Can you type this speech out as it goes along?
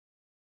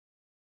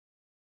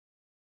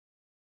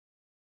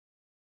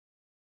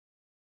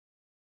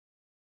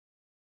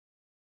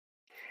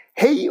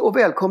Hej och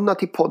välkomna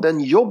till podden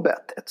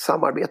Jobbet, ett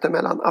samarbete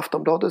mellan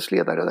Aftonbladets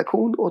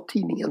ledarredaktion och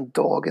tidningen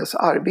Dagens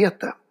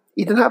Arbete.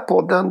 I den här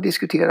podden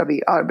diskuterar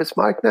vi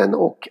arbetsmarknaden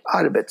och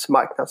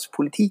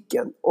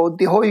arbetsmarknadspolitiken. Och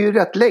det har ju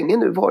rätt länge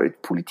nu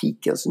varit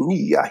politikens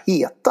nya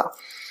heta.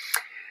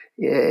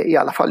 I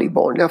alla fall i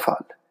vanliga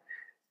fall.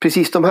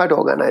 Precis de här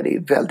dagarna är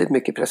det väldigt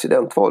mycket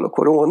presidentval och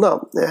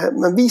corona.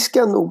 Men vi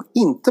ska nog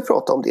inte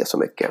prata om det så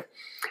mycket.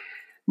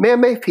 Med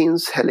mig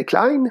finns Helle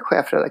Klein,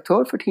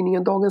 chefredaktör för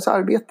tidningen Dagens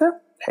Arbete.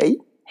 Hej!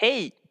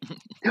 Hej!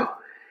 Ja.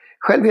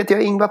 Själv heter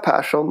jag Ingvar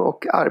Persson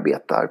och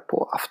arbetar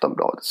på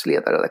Aftonbladets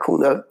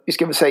ledarredaktion. Vi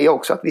ska väl säga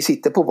också att vi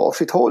sitter på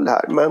varsitt håll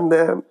här, men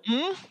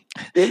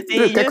det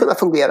brukar kunna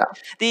fungera.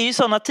 Det är ju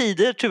sådana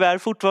tider tyvärr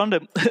fortfarande.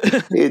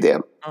 Det är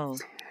det.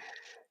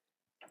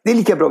 Det är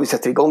lika bra vi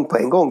sätter igång på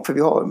en gång, för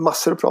vi har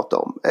massor att prata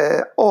om.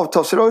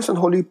 Avtalsrörelsen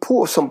håller ju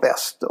på som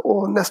bäst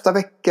och nästa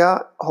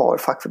vecka har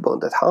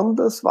fackförbundet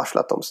Handels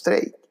varslat om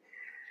strejk.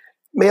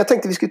 Men jag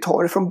tänkte vi skulle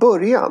ta det från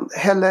början.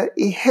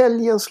 I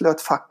helgen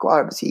slöt fack och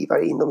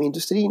arbetsgivare inom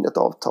industrin ett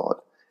avtal.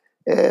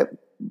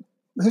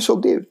 Hur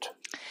såg det ut?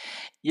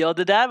 Ja,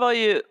 det där var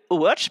ju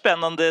oerhört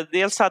spännande.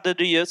 Dels hade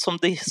det ju, som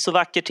det så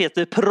vackert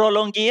heter,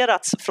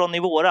 prolongerats från i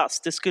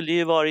våras. Det skulle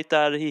ju varit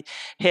där i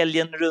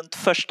helgen runt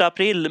 1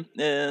 april,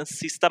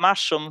 sista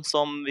mars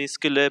som vi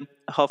skulle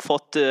ha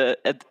fått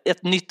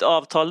ett nytt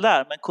avtal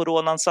där. Men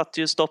coronan satte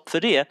ju stopp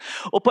för det.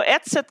 Och på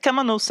ett sätt kan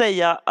man nog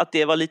säga att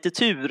det var lite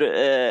tur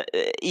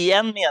i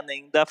en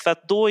mening. Därför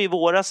att då i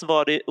våras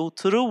var det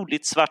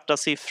otroligt svarta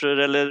siffror.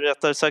 Eller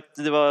rättare sagt,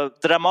 det var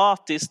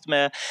dramatiskt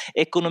med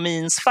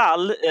ekonomins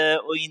fall.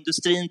 Och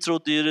industrin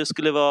trodde ju det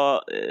skulle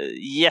vara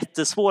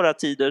jättesvåra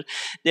tider.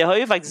 Det har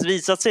ju faktiskt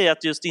visat sig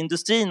att just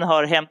industrin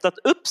har hämtat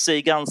upp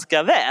sig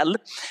ganska väl.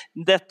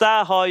 Detta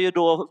har ju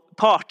då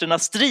parterna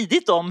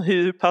stridit om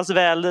hur pass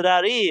väl det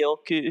där är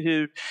och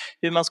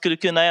hur man skulle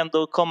kunna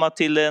ändå komma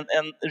till en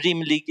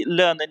rimlig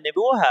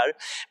lönenivå här.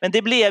 Men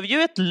det blev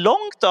ju ett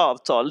långt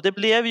avtal. Det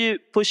blev ju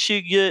på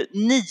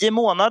 29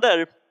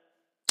 månader.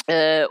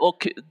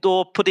 Och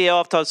då på det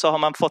avtalet så har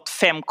man fått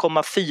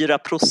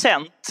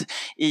 5,4%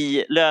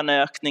 i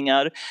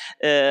löneökningar.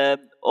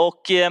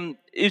 Och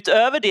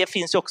utöver det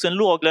finns ju också en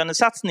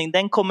låglönesatsning.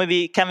 Den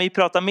kan vi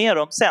prata mer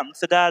om sen,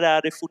 för där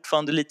är det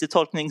fortfarande lite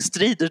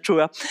tolkningsstrider tror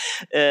jag.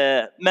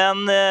 Men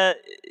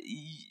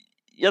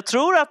jag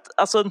tror att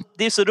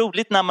det är så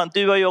roligt när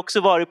du har ju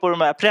också varit på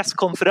de här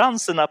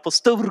presskonferenserna på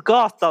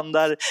Storgatan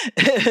där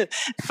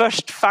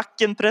först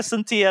facken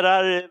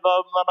presenterar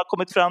vad man har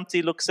kommit fram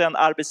till och sen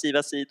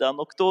arbetsgivarsidan.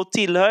 Och då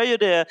tillhör ju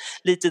det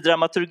lite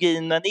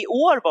dramaturgin, men i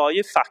år var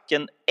ju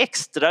facken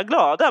extra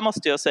glada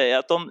måste jag säga.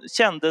 Att de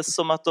kändes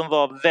som att de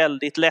var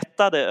väldigt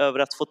lättade över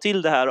att få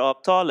till det här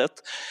avtalet.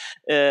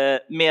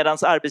 Medan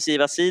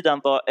arbetsgivarsidan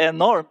var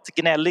enormt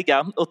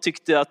gnälliga och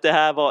tyckte att det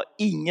här var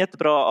inget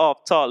bra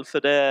avtal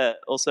för det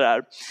och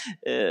sådär.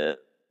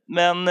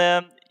 Men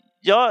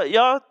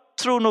jag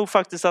tror nog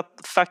faktiskt att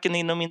facken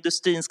inom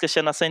industrin ska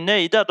känna sig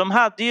nöjda. De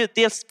hade ju,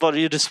 dels var det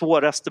ju det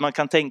svåraste man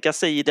kan tänka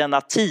sig i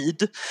denna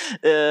tid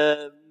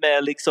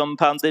med liksom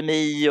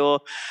pandemi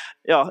och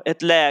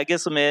ett läge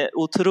som är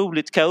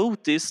otroligt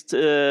kaotiskt.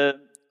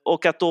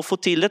 Och att då få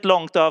till ett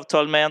långt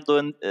avtal med ändå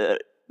en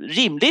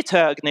rimligt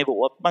hög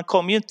nivå. Man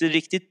kom ju inte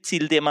riktigt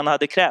till det man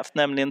hade krävt,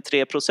 nämligen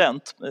 3%.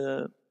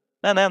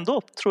 Men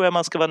ändå tror jag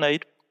man ska vara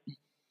nöjd.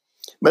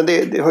 Men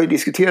det har ju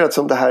diskuterats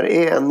om det här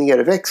är en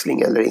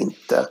nedväxling eller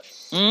inte.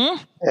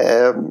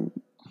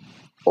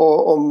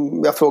 Och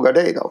om jag frågar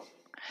dig då?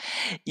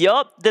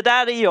 Ja, det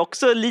där är ju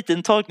också en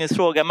liten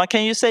tolkningsfråga. Man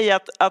kan ju säga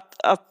att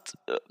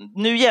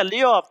nu gäller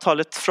ju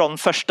avtalet från 1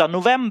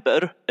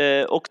 november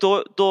och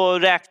då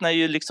räknar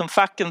ju liksom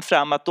facken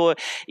fram att då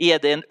är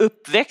det en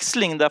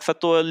uppväxling därför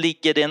att då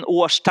ligger det en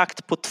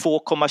årstakt på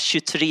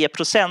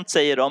 2,23%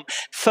 säger de.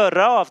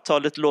 Förra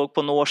avtalet låg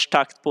på en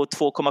årstakt på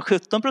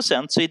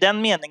 2,17%, så i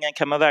den meningen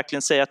kan man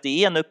verkligen säga att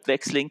det är en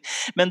uppväxling.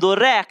 Men då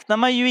räknar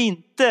man ju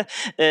inte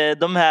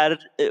de här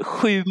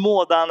 7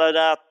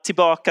 månaderna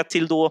tillbaka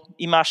till då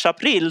i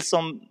mars-april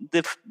som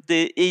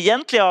det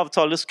egentliga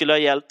avtalet skulle ha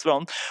gällt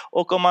från.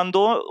 Och och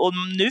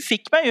nu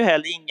fick man ju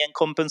heller ingen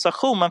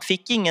kompensation, man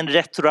fick ingen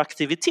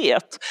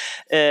retroaktivitet.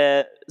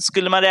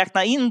 Skulle man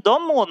räkna in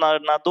de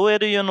månaderna, då är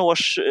det ju en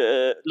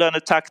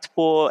årslönetakt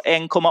på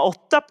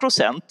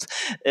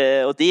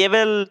 1,8%. Och det är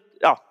väl,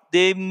 det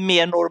är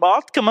mer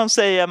normalt kan man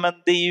säga, men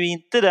det är ju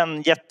inte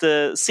den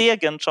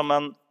jättesegern som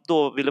man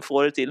då ville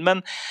få det till.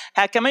 Men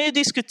här kan man ju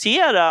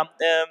diskutera.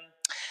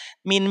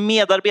 Min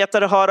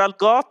medarbetare Harald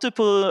Gatu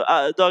på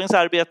Dagens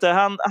Arbete,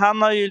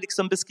 han har ju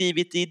liksom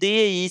beskrivit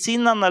det i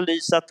sin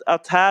analys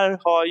att här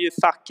har ju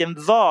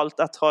facken valt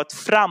att ha ett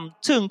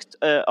framtungt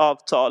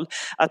avtal.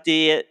 Att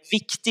det är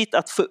viktigt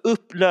att få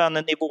upp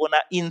lönenivåerna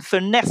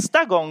inför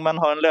nästa gång man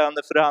har en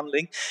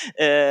löneförhandling.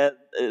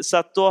 Så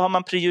att då har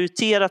man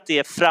prioriterat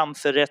det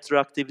framför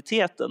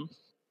retroaktiviteten.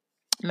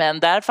 Men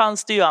där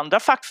fanns det ju andra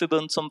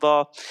fackförbund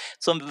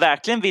som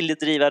verkligen ville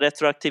driva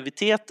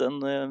retroaktiviteten,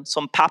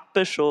 som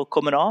Pappers och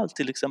Kommunal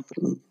till exempel.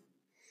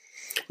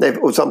 Nej,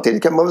 och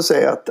samtidigt kan man väl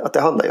säga att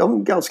det handlar ju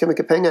om ganska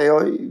mycket pengar.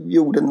 Jag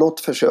gjorde något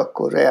försök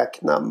att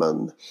räkna,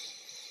 men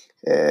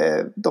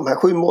de här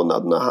 7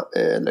 månaderna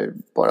eller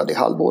bara det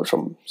halvår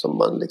som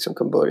man liksom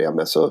kan börja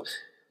med, så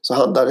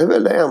handlar det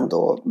väl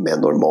ändå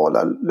med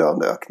normala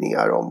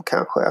löneökningar om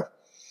kanske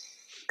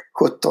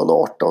 17,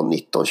 18,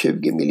 19,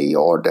 20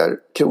 miljarder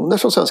kronor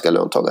som svenska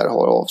löntagare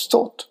har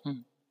avstått.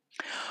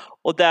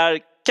 Och där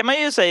kan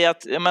man ju säga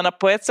att, jag menar,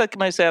 på ett sätt kan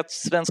man ju säga att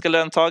svenska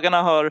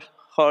löntagarna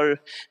har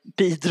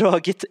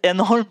bidragit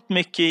enormt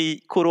mycket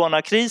i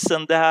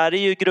coronakrisen. Det här är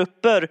ju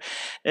grupper,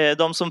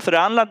 de som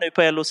förhandlar nu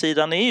på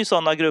LO-sidan är ju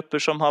sådana grupper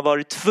som har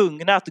varit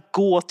tvungna att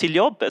gå till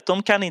jobbet.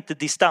 De kan inte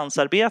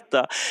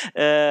distansarbeta.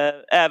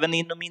 Även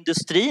inom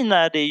industrin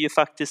är det ju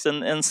faktiskt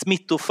en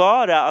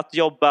smittofara att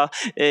jobba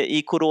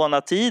i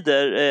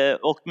coronatider,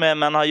 och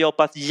man har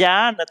jobbat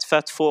järnet för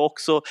att få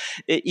också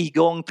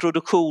igång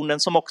produktionen,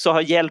 som också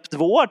har hjälpt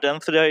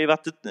vården, för det har ju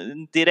varit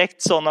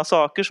direkt sådana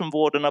saker som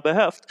vården har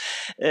behövt.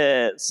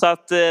 Så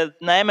att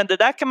nej, men det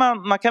där kan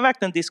man kan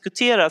verkligen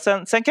diskutera.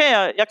 Sen kan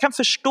jag kan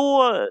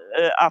förstå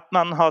att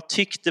man har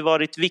tyckt det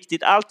varit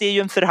viktigt. Allt är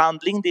ju en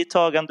förhandling, det är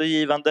tagande och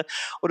givande,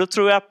 och då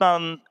tror jag att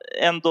man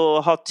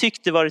ändå har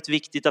tyckt det varit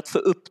viktigt att få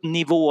upp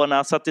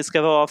nivåerna så att det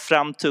ska vara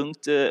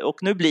framtungt, och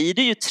nu blir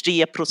det ju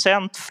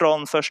 3%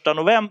 från 1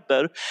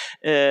 november,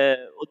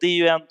 och det är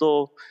ju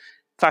ändå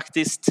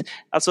faktiskt,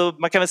 alltså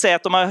man kan väl säga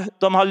att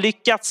de har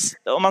lyckats,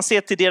 om man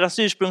ser till deras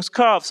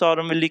ursprungskrav, så har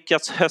de väl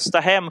lyckats hösta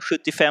hem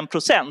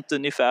 75%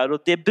 ungefär,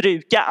 och det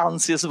brukar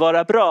anses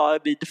vara bra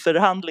vid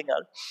förhandlingar.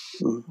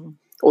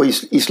 Och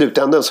i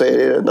slutändan så är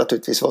det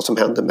naturligtvis vad som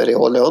händer med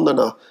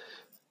reallönerna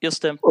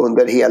just det,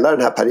 under hela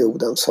den här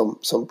perioden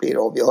som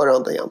blir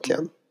avgörande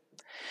egentligen.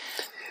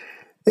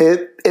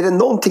 Är det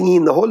någonting i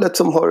innehållet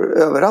som har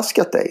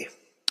överraskat dig?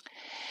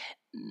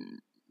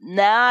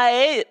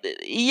 Nej,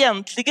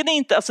 egentligen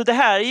inte. Alltså det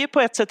här är ju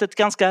på ett sätt ett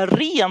ganska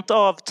rent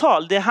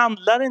avtal. Det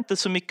handlar inte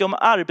så mycket om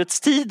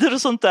arbetstider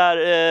och sånt där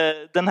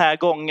den här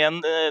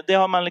gången. Det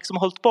har man liksom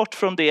hållit bort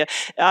från det.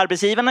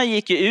 Arbetsgivarna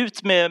gick ju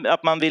ut med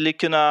att man ville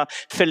kunna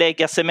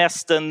förlägga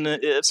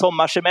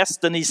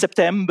sommarsemestern i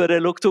september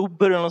eller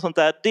oktober eller något sånt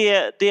där.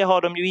 Det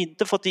har de ju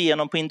inte fått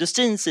igenom på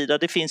industrins sida.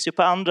 Det finns ju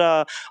på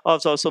andra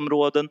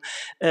avtalsområden.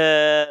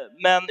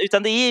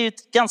 Utan det är ju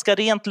ett ganska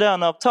rent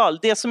löneavtal.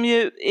 Det som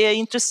ju är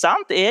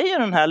intressant är ju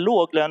den här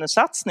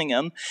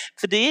låglönesatsningen.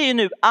 För det är ju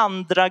nu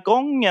andra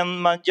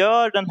gången man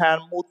gör den här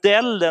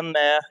modellen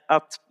med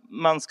att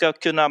man ska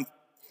kunna,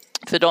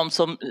 för de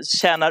som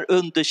tjänar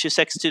under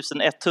 26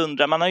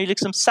 100, man har ju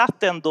liksom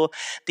satt ändå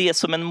det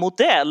som en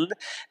modell,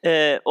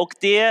 och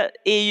det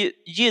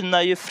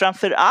gynnar ju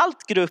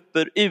framförallt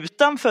grupper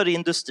utanför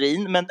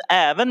industrin, men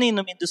även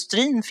inom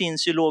industrin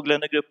finns ju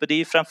låglönegrupper. Det är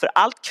ju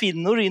framförallt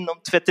kvinnor inom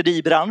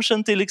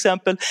tvätteribranschen till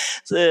exempel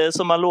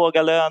som har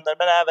låga löner,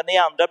 men även i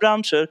andra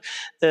branscher.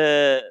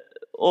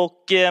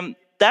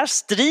 Där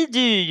strider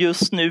ju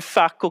just nu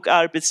fack och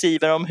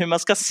arbetsgivare om hur man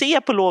ska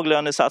se på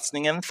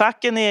låglönesatsningen.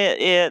 Facken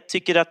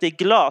tycker att det är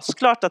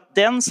glasklart att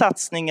den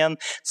satsningen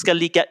ska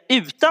ligga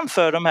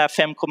utanför de här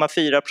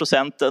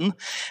 5,4%.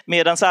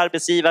 Medan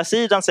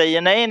arbetsgivarsidan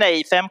säger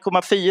nej,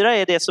 5,4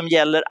 är det som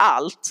gäller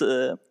allt.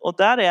 Och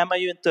där är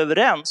man ju inte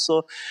överens.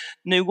 Och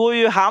nu går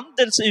ju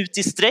Handels ut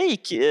i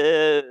strejk,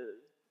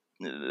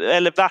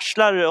 eller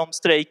varslar om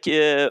strejk,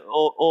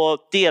 och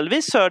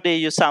delvis hör det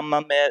ju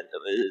samman med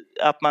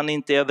att man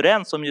inte är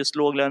överens om just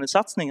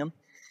låglönesatsningen.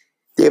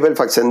 Det är väl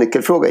faktiskt en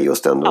nyckelfråga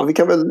just den, och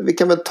vi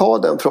kan väl ta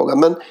den frågan,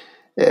 men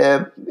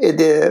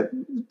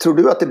tror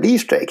du att det blir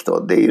strejk då?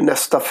 Det är ju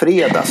nästa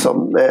fredag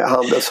som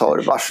Handels har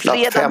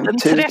varslat 5 000.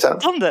 Fredag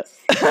den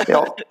 13.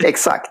 Ja,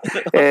 exakt.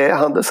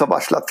 Handels har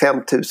varslat 5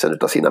 000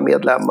 av sina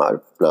medlemmar,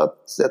 bland annat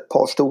ett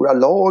par stora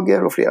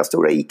lager och flera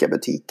stora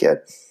ICA-butiker,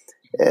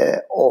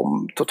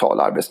 om total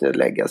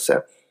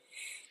arbetsnedläggelse.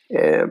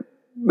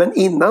 Men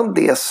innan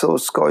det så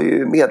ska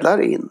ju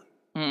medlare in.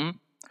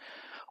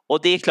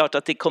 Och det är klart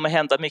att det kommer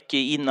hända mycket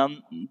innan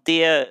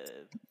det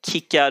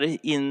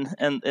kickar in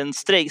en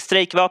strejk.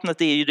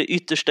 Strejkvapnet är ju det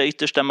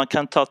yttersta man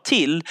kan ta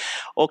till,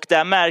 och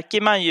där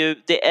märker man ju,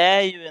 det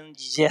är ju en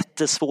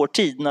jättesvår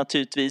tid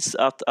naturligtvis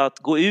att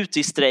gå ut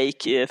i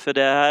strejk, för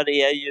det här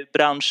är ju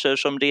branscher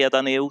som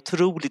redan är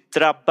otroligt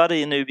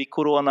drabbade nu i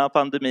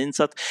coronapandemin,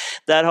 så att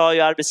där har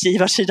ju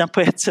arbetsgivarsidan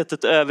på ett sätt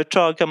ett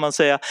övertag, kan man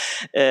säga.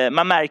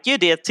 Man märker ju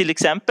det till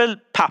exempel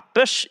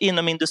Pappers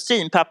inom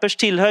industrin. Pappers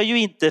tillhör ju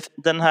inte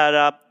den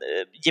här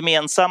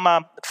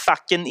gemensamma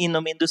facken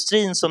inom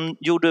industrin som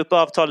gjorde upp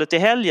avtalet i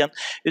helgen,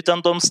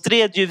 utan de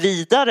stred ju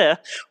vidare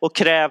och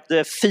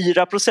krävde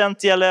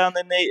 4%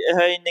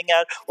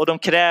 lönehöjningar, och de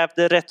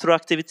krävde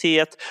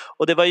retroaktivitet,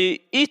 och det var ju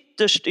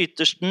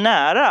ytterst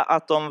nära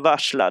att de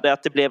varslade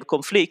att det blev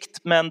konflikt,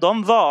 men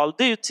de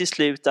valde ju till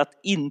slut att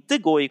inte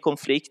gå i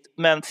konflikt,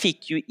 men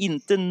fick ju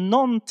inte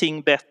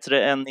någonting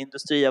bättre än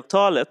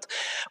industriavtalet.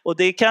 Och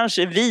det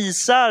kanske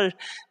visar,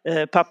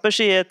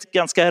 Pappers är ett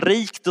ganska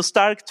rikt och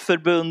starkt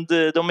förbund,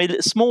 de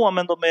är små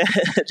men de är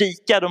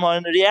rika, de har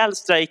en rejäl rejäl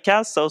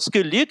strejkkassa och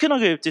skulle ju kunna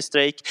gå ut i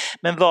strejk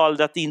men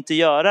valde att inte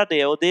göra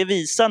det, och det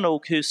visar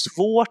nog hur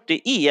svårt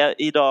det är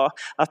idag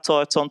att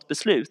ta ett sådant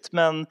beslut.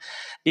 Men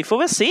vi får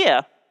väl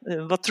se.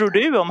 Vad tror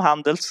du om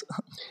Handels?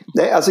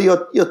 Nej, alltså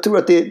jag tror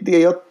att det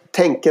jag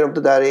tänker om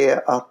det där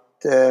är att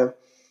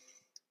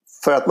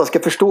för att man ska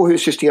förstå hur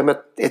systemet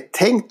är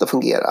tänkt att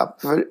fungera,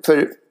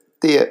 för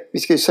det, vi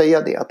ska ju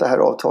säga det, att det här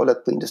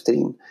avtalet på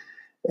industrin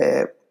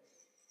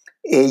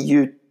är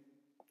ju,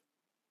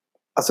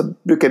 alltså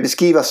brukar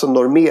beskrivas som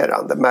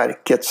normerande.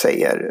 Märket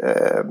säger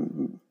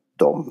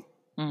de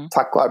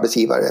fack och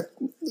arbetsgivare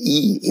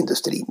i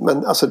industrin,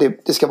 men alltså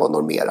det ska vara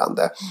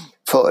normerande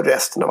för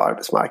resten av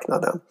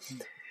arbetsmarknaden.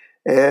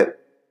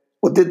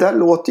 Och det där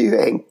låter ju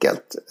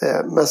enkelt,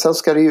 men sen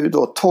ska det ju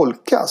då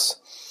tolkas.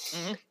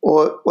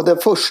 Och den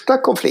första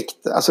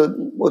konflikten, alltså,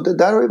 och det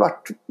där har ju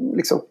varit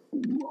liksom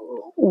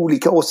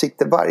olika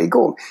åsikter varje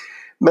gång.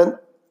 Men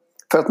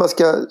för att man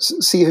ska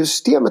se hur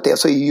systemet är,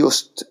 så är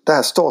just det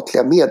här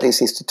statliga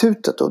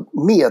medlingsinstitutet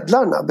och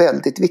medlarna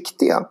väldigt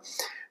viktiga.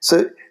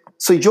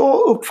 Så jag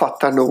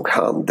uppfattar nog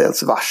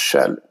Handels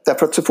varsel,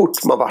 därför att så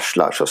fort man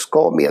varslar så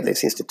ska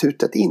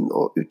medlingsinstitutet in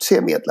och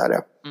utse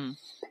medlare.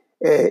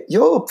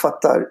 Jag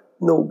uppfattar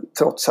nog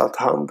trots allt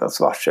Handels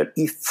varsel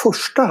i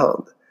första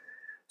hand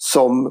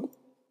som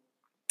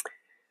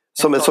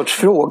en sorts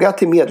fråga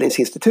till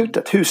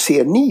medlingsinstitutet. Hur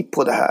ser ni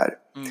på det här?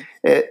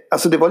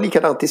 Alltså det var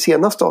likadant i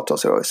senaste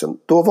avtalsrörelsen.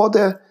 Då var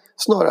det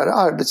snarare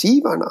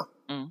arbetsgivarna.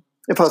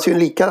 Det fanns ju en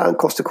likadan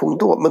konstruktion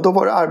då. Men då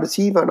var det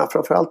arbetsgivarna,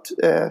 framförallt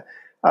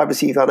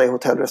arbetsgivarna i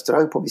hotell och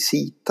restaurang på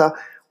Visita.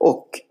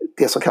 Och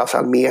det som kallas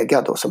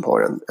Almega då, som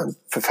har en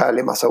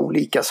förfärlig massa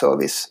olika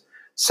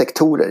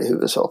servicesektorer i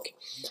huvudsak.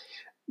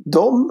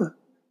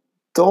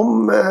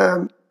 De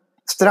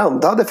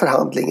strandade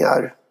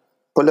förhandlingar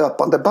på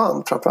löpande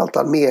band, framförallt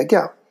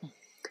Almega.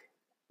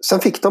 Sen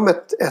fick de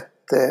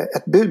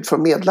ett bud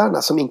från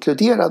medlarna som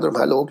inkluderade de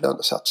här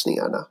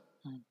låglönesatsningarna.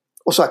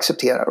 Och så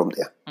accepterar de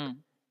det.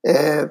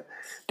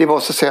 Det var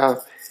så att säga,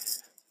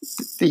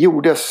 det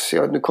gjordes,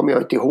 nu kommer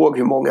jag inte ihåg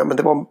hur många, men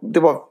det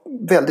var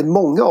väldigt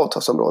många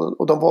avtalsområden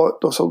och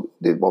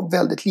det var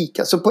väldigt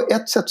lika. Så på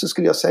ett sätt så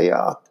skulle jag säga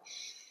att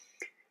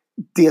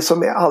det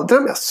som är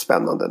allra mest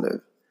spännande nu,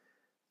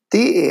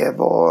 det är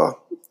vad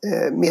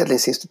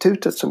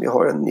medlingsinstitutet, som ju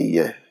har en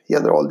ny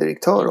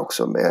generaldirektör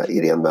också med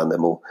Irene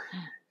Wennemo,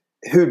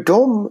 hur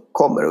de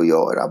kommer att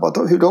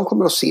göra, hur de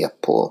kommer att se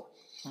på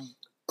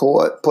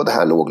det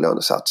här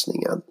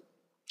låglönesatsningen.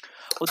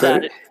 Och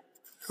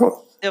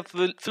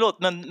förlåt,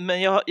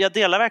 men jag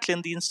delar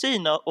verkligen din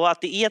syn och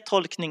att det är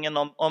tolkningen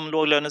om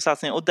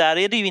låglönesatsningen, och där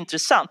är det ju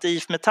intressant.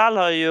 IF Metall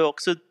har ju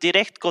också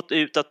direkt gått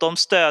ut att de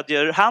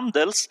stödjer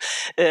Handels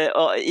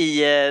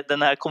i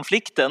den här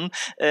konflikten,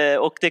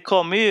 och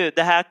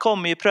det här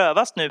kommer ju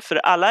prövas nu, för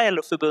alla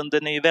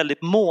LO-förbunden är ju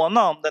väldigt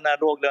måna om den här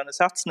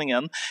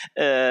låglönesatsningen,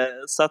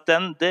 så att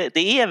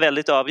det är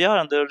väldigt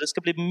avgörande, och det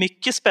ska bli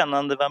mycket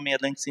spännande vad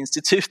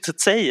Medlingsinstitutet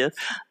säger.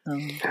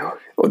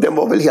 Och den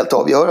var väl helt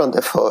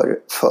avgörande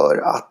för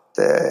att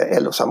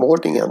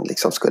LO-samordningen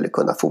liksom skulle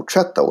kunna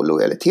fortsätta, och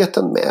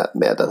lojaliteten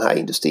med den här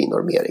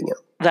industrinormeringen.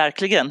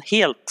 Verkligen,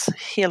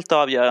 helt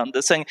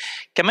avgörande. Sen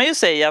kan man ju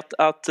säga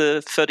att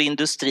för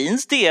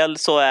industrins del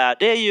så är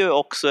det ju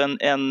också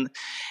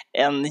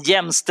en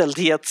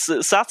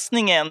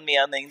jämställdhetssatsning i en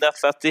mening,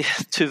 därför att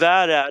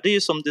tyvärr är det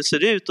ju som det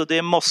ser ut, och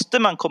det måste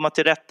man komma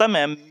till rätta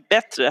med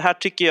bättre. Här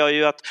tycker jag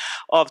ju att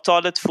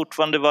avtalet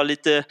fortfarande var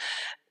lite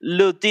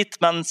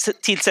luddigt. Man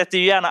tillsätter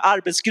ju gärna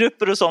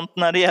arbetsgrupper och sånt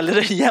när det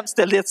gäller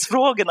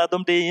jämställdhetsfrågorna.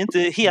 De blir ju inte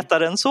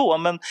hetare än så,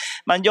 men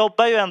man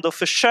jobbar ju ändå,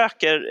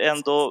 försöker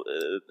ändå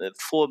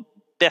få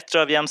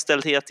bättre av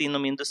jämställdhet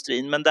inom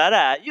industrin. Men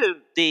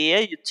det är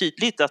ju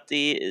tydligt att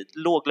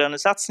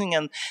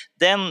låglönesatsningen,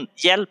 den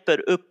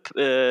hjälper upp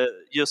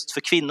just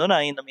för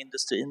kvinnorna inom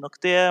industrin, och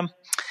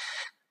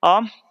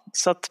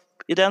så att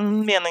i den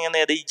meningen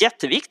är det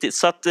jätteviktigt.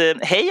 Så att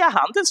heja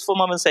Handels, får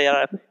man väl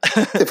säga.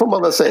 Det får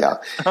man väl säga.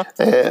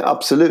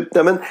 Absolut.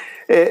 Nej, men,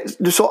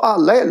 du sa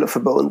alla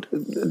LO-förbund.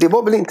 Det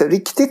var väl inte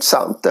riktigt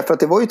sant. Därför att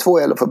det var ju 2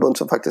 LO-förbund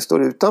som faktiskt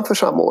står utanför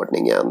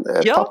samordningen.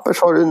 Ja.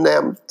 Pappers har du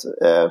nämnt.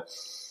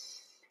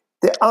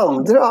 Det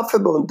andra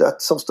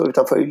förbundet som står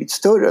utanför är lite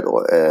större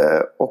då.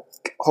 Och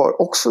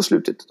har också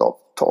slutit ett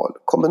avtal,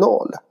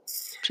 Kommunal.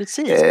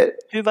 Precis.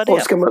 Hur var det?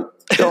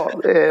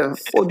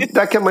 Och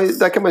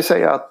där kan man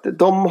säga att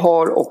de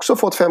har också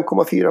fått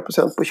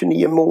 5,4% på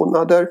 29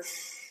 månader.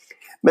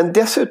 Men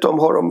dessutom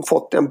har de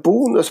fått en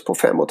bonus på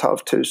 5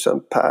 500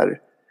 per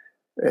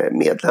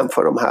medlem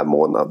för de här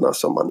månaderna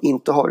som man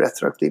inte har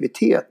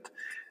retroaktivitet.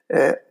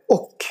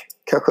 Och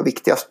kanske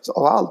viktigast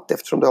av allt,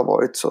 eftersom det har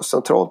varit så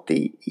centralt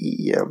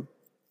i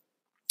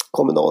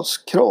Kommunals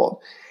krav,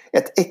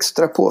 ett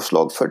extra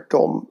påslag för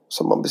de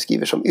som man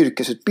beskriver som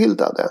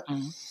yrkesutbildade.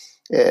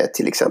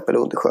 Till exempel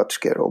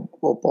undersköterskor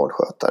och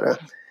barnskötare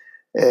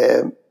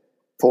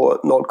på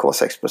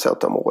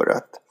 0,6% om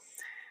året.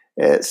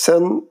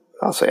 Sen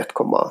alltså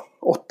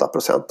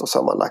 1,8% och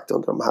sammanlagt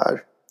under de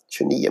här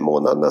 29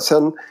 månaderna.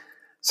 Sen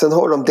Sen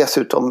har de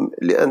dessutom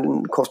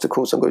en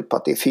konstruktion som går ut på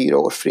att det är 4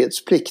 års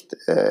fredsplikt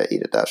i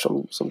det där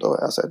som då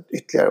är alltså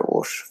ytterligare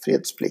års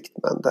fredsplikt,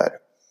 men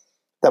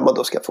där man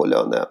då ska få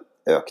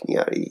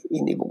löneökningar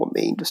i nivå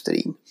med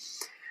industrin.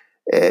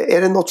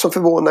 Är det något som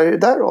förvånar i det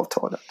där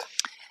avtalet?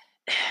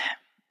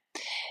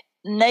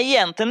 Nej,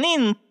 egentligen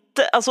inte.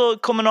 Alltså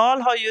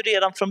Kommunal har ju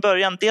redan från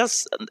början,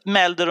 dels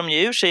mälde de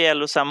ju ur sig i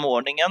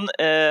LO-samordningen,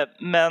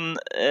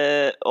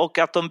 och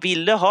att de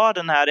ville ha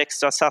den här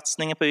extra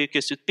satsningen på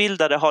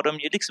yrkesutbildade har de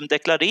ju liksom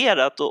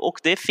deklarerat, och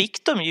det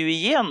fick de ju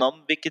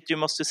igenom, vilket ju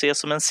måste ses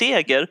som en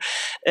seger.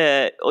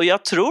 Och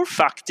jag tror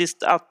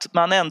faktiskt att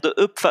man ändå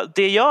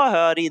det jag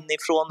hör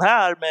inifrån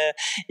här med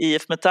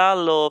IF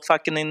Metall och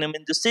facken inom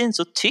industrin,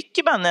 så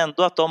tycker man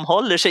ändå att de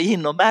håller sig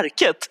inom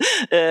märket.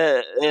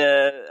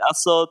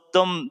 Alltså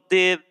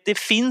det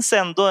finns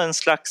ändå en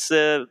slags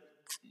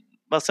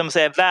vad ska man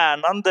säga,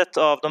 värnandet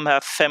av de här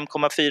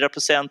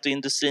 5,4% och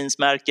industrins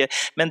märke.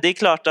 Men det är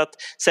klart att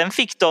sen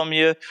fick de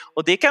ju,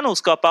 och det kan nog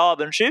skapa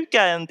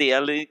avundsjuka en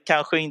del,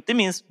 kanske inte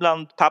minst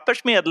bland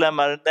Pappers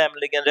medlemmar,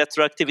 nämligen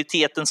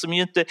retroaktiviteten som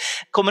ju inte,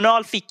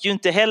 Kommunal fick ju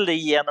inte heller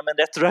igenom en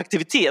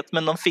retroaktivitet,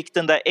 men de fick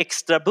den där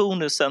extra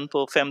bonusen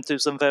på 5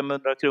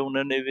 500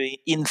 kronor nu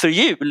inför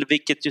jul,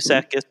 vilket ju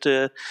säkert,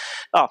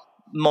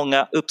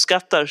 många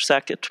uppskattar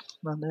säkert.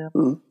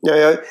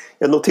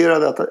 Jag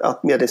noterade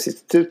att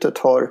Medlingsinstitutet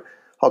har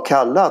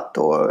kallat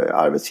då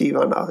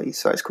arbetsgivarna i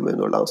Sveriges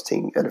kommuner och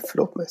landsting,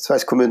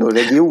 Sveriges kommuner och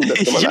regioner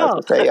ska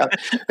man säga,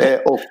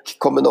 och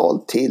Kommunal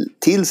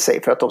till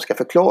sig för att de ska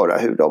förklara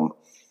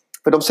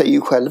för de säger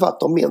ju själva att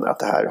de menar att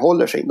det här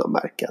håller sig inom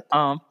märket.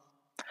 Ja.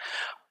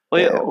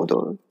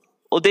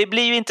 Och det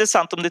blir ju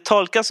intressant om det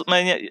tolkas,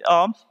 men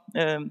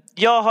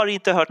jag har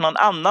inte hört någon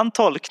annan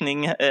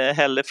tolkning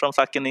heller från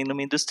facken inom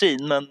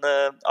industrin, men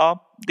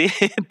det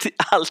är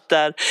allt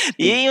där.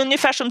 Det är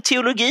ungefär som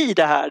teologi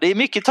det här, det är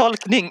mycket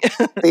tolkning.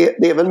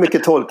 Det är väl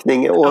mycket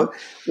tolkning och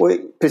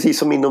precis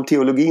som inom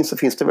teologin så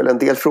finns det väl en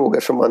del frågor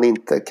som man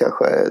inte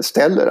kanske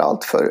ställer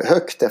allt för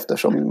högt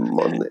eftersom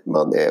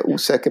man är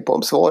osäker på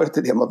om svaret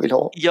är det man vill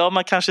ha. Ja,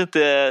 man kanske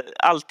inte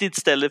alltid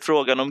ställer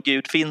frågan om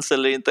Gud finns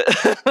eller inte.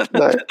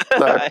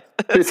 Nej,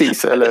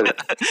 precis.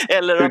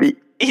 Eller om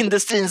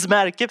industrins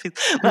märke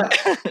finns.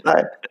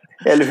 Nej.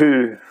 Eller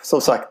hur,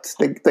 som sagt,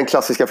 den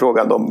klassiska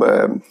frågan om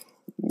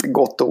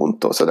gott och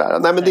ont och sådär.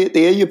 Nej, men det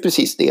är ju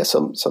precis det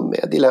som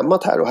är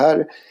dilemmat här. Och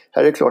här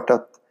är det klart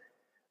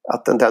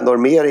att den där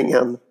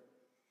normeringen,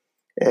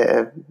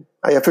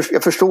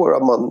 jag förstår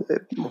att man,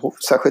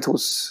 särskilt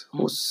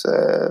hos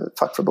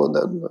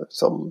fackförbunden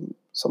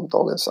som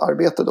Dagens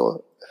Arbete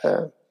då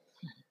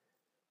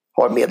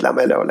har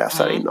medlemmar eller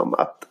läsare inom,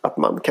 att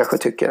man kanske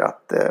tycker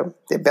att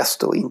det är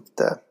bäst att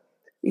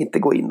inte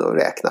gå in och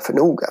räkna för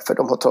noga, för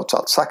de har trots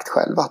allt sagt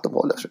själva att de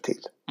håller sig till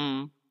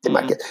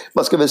märket.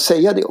 Man ska väl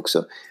säga det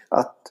också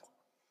att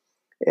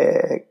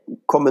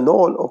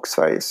Kommunal och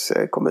Sveriges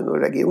kommuner och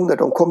regioner,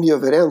 de kom ju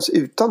överens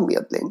utan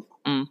medling.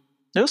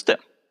 Just det.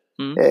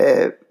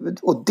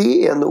 Och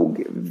det är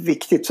nog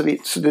viktigt, så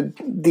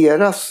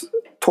deras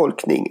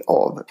tolkning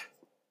av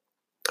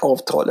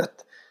avtalet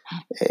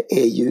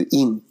är ju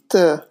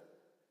inte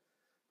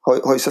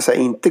har ju så att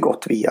säga inte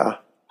gått via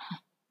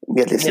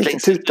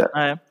Medlingsinstitutet.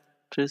 Nej,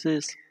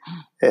 precis.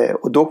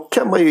 Och då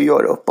kan man ju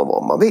göra upp om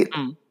vad man vill.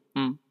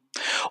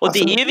 Och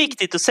alltså, det är ju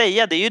viktigt att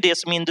säga, det är ju det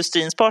som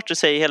industrins parter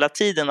säger hela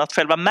tiden, att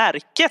själva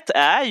märket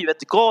är ju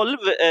ett golv.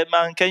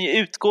 Man kan ju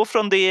utgå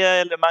från det,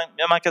 eller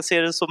man kan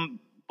se det som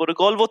både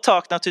golv och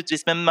tak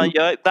naturligtvis, men man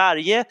gör,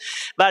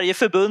 varje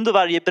förbund och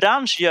varje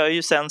bransch gör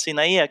ju sen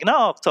sina egna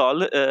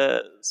avtal.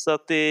 Så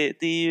att det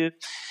är ju,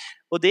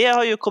 och det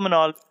har ju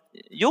Kommunal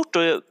gjort,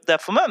 och där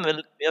får man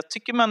väl, jag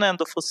tycker man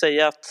ändå får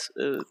säga att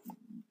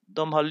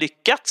de har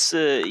lyckats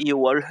i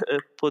år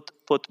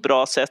på ett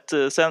bra sätt.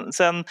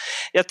 Sen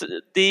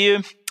det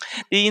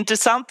är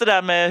intressant det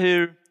där med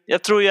hur,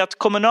 jag tror ju att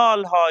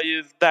Kommunal har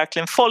ju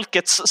verkligen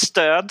folkets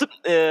stöd,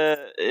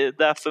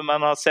 därför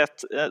man har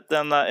sett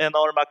denna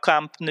enorma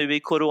kamp nu i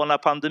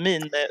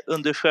coronapandemin med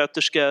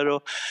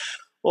undersköterskor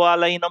och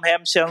alla inom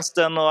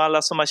hemtjänsten och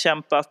alla som har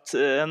kämpat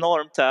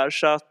enormt här,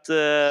 så att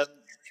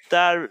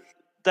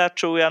där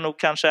tror jag nog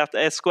kanske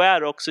att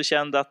SKR också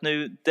kände att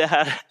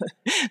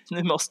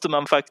nu måste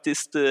man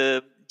faktiskt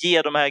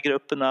ge de här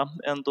grupperna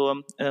ändå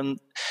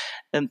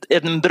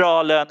en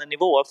bra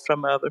lönenivå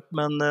framöver.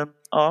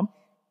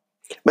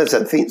 Men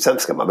sen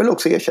ska man väl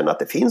också erkänna att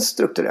det finns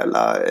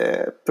strukturella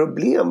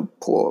problem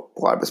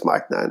på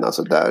arbetsmarknaden,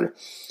 alltså där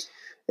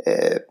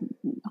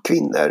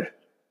kvinnor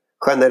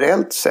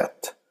generellt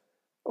sett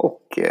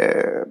och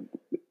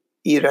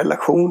i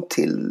relation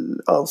till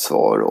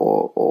ansvar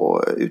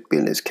och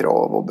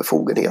utbildningskrav och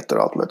befogenheter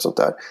och allt möjligt sånt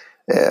där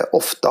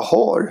ofta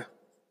har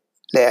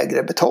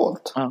lägre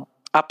betalt. Ja,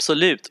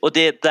 absolut. Och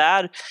det är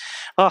där,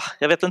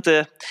 jag vet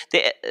inte,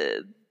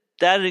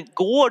 där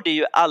går det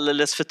ju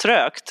alldeles för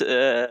trögt,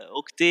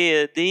 och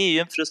det är ju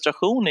en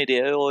frustration i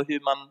det, och hur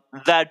man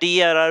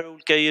värderar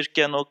olika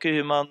yrken och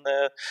hur man,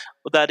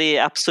 och där det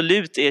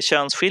absolut är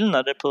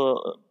könsskillnader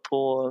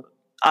på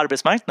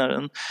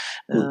arbetsmarknaden.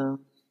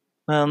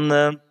 Men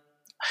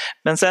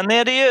Men sen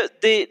är det ju,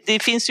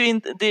 det finns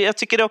ju jag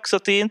tycker också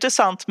att det är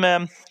intressant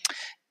med,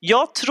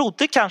 jag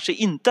trodde kanske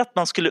inte att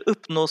man skulle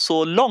uppnå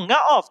så långa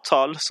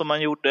avtal som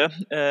man gjorde.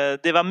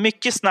 Det var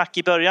mycket snack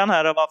i början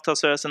här av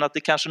avtalsrörelsen att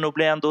det kanske nog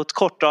blir ändå ett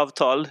kort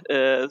avtal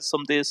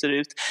som det ser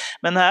ut.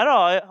 Men här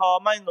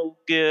har man nog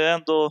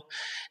ändå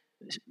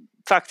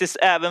faktiskt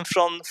även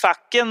från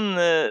facken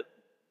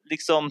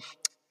liksom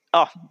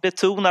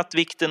betonat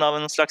vikten av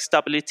en slags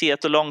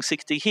stabilitet och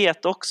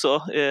långsiktighet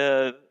också.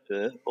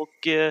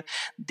 Och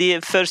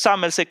det, för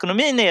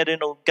samhällsekonomin är det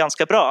nog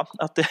ganska bra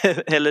att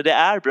eller det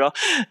är bra,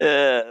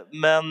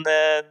 men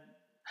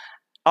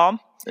ja.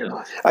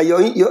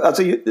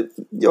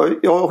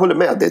 Jag håller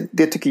med,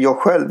 det tycker jag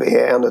själv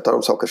är en av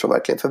de saker som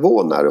verkligen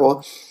förvånar,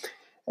 och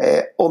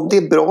om det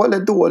är bra eller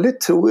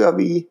dåligt tror jag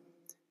vi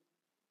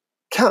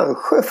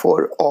kanske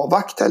får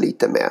avvakta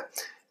lite med,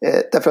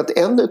 därför att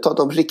en av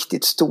de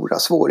riktigt stora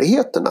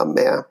svårigheterna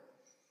med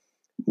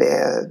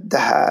det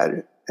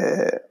här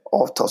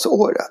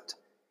avtalsåret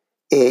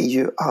är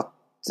ju att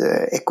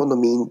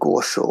ekonomin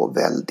går så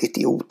väldigt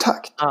i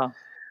otakt.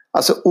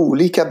 Alltså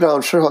olika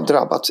branscher har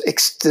drabbats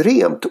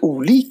extremt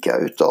olika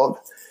utav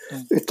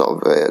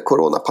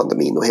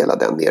coronapandemin och hela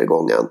den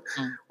nedgången.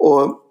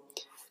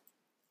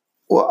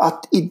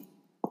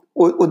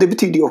 Och det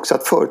betyder ju också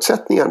att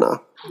förutsättningarna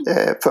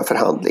för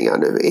förhandlingar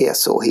nu är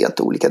så helt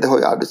olika. Det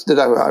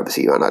där har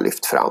arbetsgivarna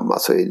lyft fram.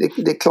 Alltså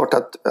det är klart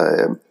att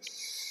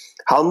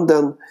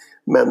handeln,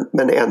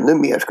 men ännu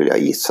mer skulle jag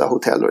gissa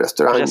hotell- och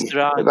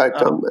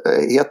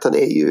restaurangverksamheten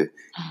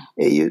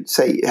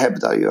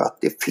hävdar ju att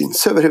det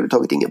finns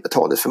överhuvudtaget ingen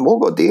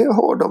betalningsförmåga, och det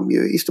har de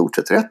ju i stort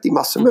sett rätt i.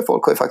 Massor med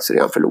folk har ju faktiskt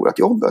redan förlorat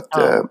jobbet.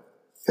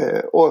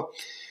 Och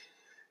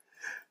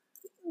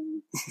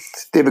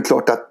det är väl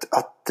klart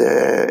att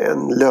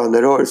en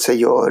lönerörelse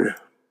gör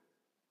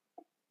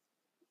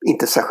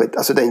inte särskilt,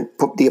 alltså det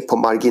är på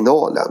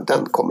marginalen,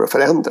 den kommer att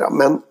förändra,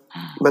 men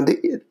det,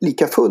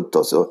 lika fullt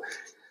då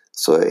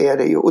så är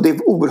det ju, och det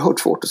är oerhört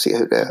svårt att se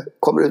hur det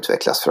kommer att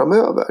utvecklas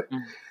framöver.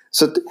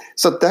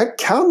 Så där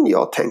kan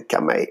jag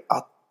tänka mig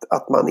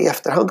att man i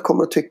efterhand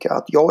kommer att tycka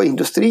att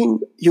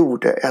industrin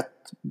gjorde ett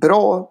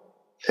bra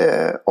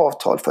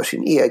avtal för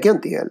sin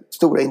egen del.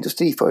 Stora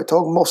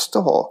industriföretag måste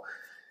ha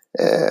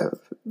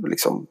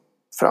liksom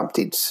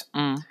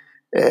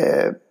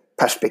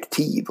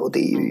framtidsperspektiv, och det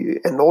är ju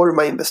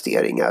enorma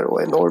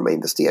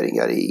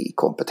investeringar i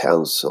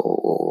kompetens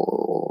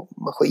och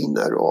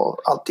maskiner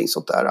och allting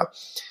sånt där.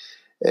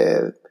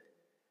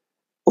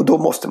 Och då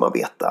måste man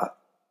veta,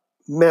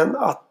 men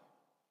att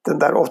den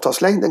där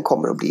avtalslängden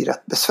kommer att bli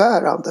rätt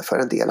besvärande för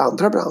en del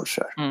andra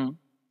branscher.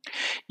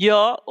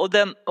 Ja, och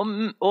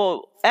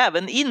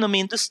även inom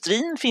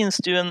industrin finns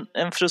det ju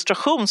en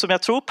frustration som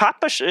jag tror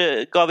Pappers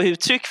gav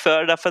uttryck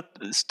för, därför att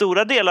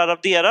stora delar av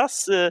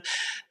deras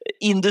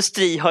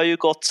industri har ju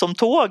gått som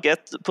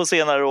tåget på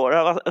senare år. Det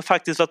har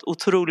faktiskt varit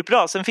otroligt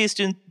bra. Sen finns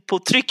det ju på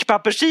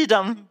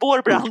tryckpapperssidan,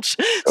 vår bransch,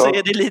 så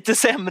är det lite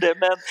sämre,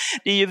 men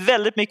det är ju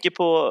väldigt mycket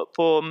på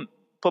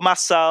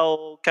massa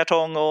och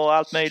kartong och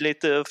allt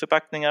möjligt,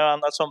 förpackningar och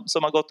annat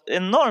som har gått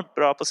enormt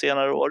bra på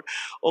senare år.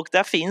 Och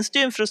där finns det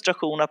ju en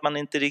frustration att man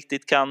inte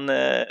riktigt kan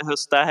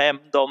hösta hem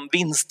de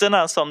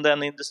vinsterna som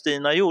den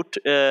industrin har gjort.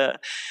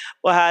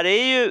 Och här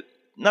är ju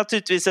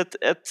naturligtvis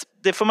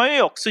det får man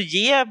ju också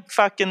ge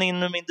facken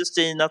inom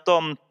industrin, att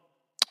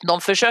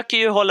de försöker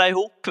ju hålla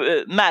ihop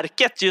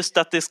märket, just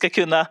att det ska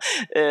kunna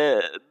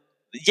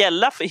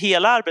gälla för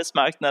hela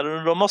arbetsmarknaden,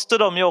 och då måste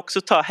de ju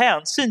också ta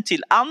hänsyn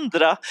till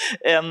andra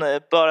än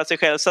bara sig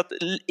själv. Så att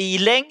i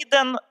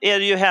längden är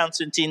det ju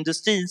hänsyn till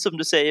industrin som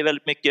du säger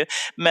väldigt mycket,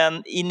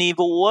 men i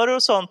nivåer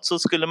och sånt så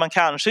skulle man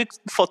kanske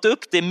fått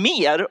upp det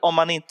mer om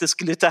man inte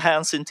skulle ta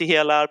hänsyn till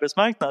hela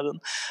arbetsmarknaden.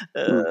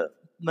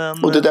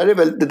 Men... Och det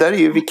där är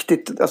ju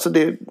viktigt, alltså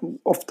det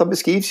ofta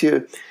beskrivs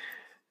ju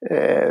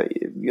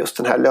just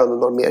den här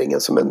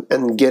lönenormeringen som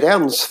en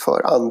gräns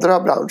för andra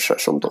branscher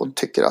som då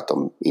tycker att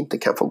de inte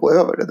kan få gå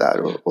över det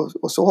där,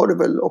 och så har det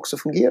väl också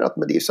fungerat,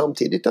 men det är ju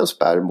samtidigt en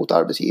spärr mot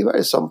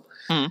arbetsgivare som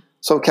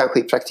kanske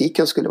i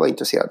praktiken skulle vara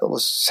intresserade av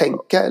att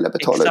sänka eller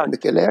betala ut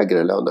mycket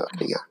lägre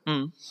löneökningar.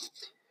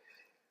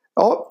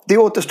 Ja, det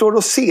återstår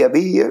att se.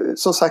 Vi,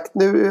 som sagt,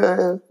 nu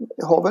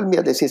har väl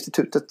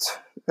Medlingsinstitutet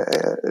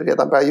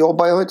redan börjat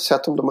jobba. Jag har inte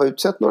sett om de har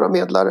utsett några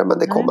medlare, men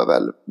det kommer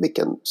väl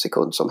vilken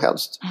sekund som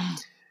helst.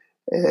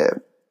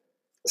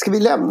 Ska vi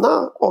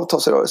lämna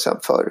avtalsrörelsen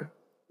för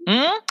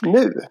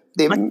nu?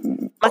 Man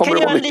kan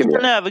göra en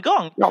liten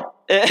övergång.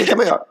 Ja, det kan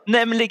man göra.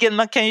 Nämligen,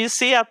 man kan ju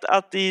se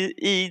att i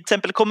till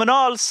exempel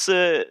Kommunals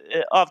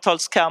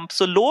avtalskamp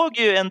så låg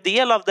ju en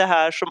del av det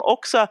här som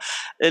också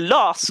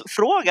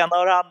LAS-frågan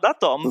har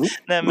handlat om.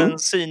 Nämligen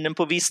synen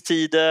på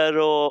visstider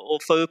och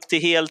få upp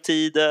till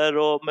heltider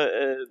och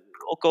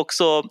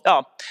också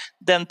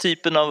den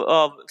typen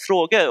av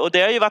frågor. Och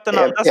det har ju varit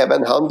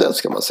även handel,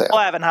 ska man säga.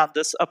 Och även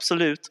handels,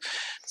 absolut.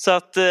 Så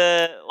att,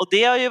 och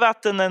det har ju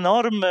varit en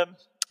enorm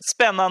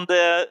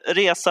spännande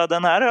resa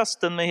den här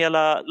hösten med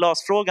hela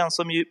LAS-frågan,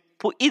 som ju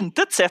på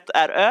intet sätt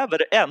är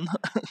över än.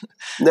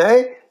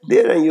 Nej,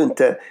 det är den ju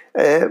inte.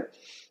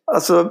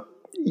 Alltså,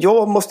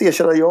 jag måste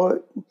erkänna,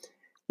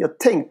 jag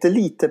tänkte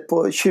lite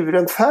på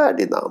tjuren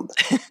Ferdinand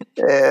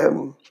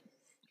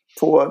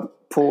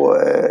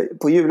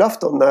på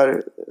julafton,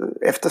 när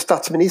efter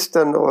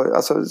statsministern och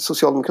alltså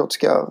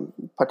socialdemokratiska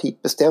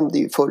partiet bestämde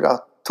ju förra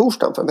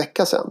torsdagen för en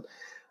vecka sedan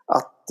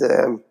att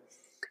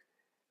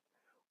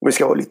om vi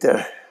ska vara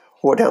lite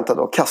hårdhänta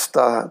då,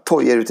 kasta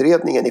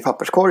Toijerutredningen i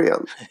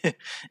papperskorgen.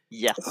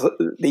 Ja.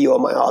 Det gör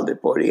man ju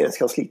aldrig på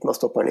regeringskansliet, man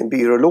stoppar den i en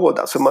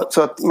byrålåda.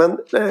 Men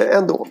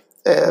ändå,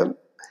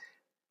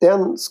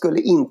 den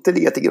skulle inte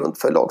ligga till grund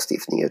för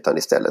lagstiftning, utan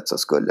istället så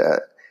skulle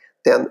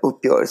den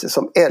uppgörelse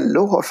som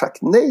LO har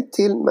sagt nej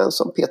till men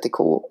som PTK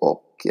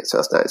och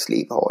Svenskt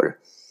Näringsliv har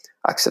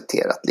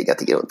accepterat ligga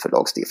till grund för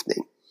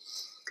lagstiftning.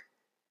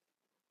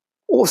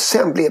 Och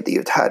sen blev det ju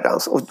ett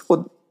herrans,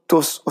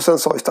 och sen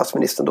sa ju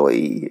statsministern då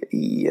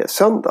i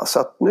söndags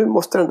att nu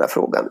måste den där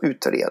frågan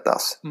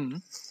utredas.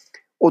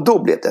 Och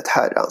då blev det ett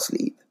herrans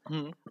liv.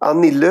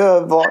 Annie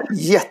Lööf var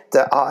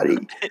jättearg.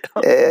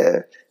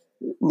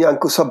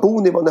 Nyamko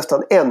Sabuni var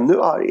nästan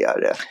ännu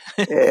argare.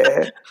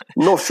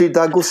 Nooshi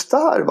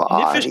Dadgostar var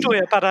arg. Nu förstår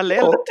jag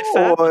parallellen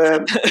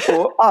till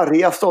och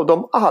argast av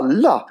dem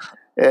alla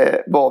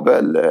var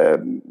väl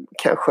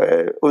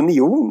kanske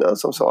Unionen,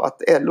 som sa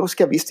att LO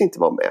ska visst inte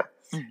vara med.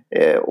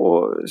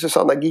 Och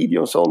Susanna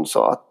Gideonsson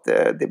sa att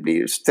det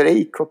blir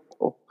strejk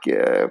och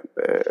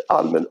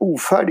allmän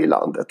ofärd i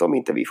landet om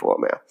inte vi får vara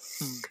med.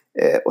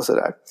 Och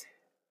sådär.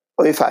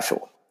 Ungefär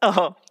så.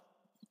 Aha.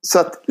 Så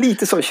att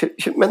lite som,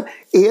 men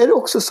är det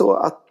också så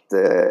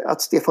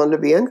att Stefan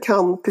Löfven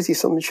kan,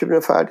 precis som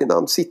tjuren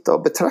Ferdinand, sitta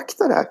och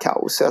betrakta det här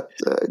kaoset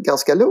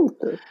ganska lugnt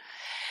nu?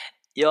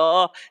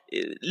 Ja,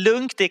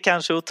 lugnt är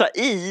kanske att ta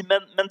i,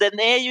 men den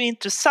är ju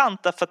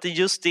intressant därför att det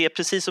just det,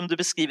 precis som du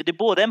beskriver, det är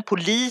både en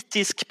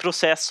politisk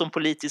process och en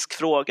politisk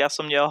fråga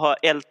som jag har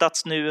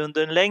ältats nu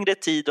under en längre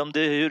tid, om det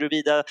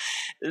huruvida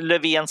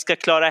Löfven ska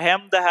klara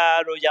hem det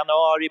här och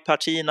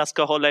januaripartierna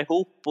ska hålla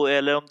ihop,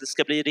 eller om det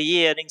ska bli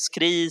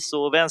regeringskris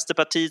och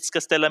Vänsterpartiet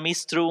ska ställa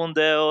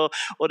misstroende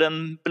och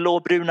den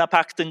blåbruna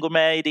pakten går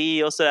med i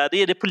det och sådär.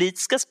 Det är det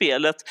politiska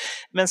spelet,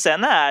 men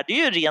sen är det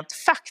ju rent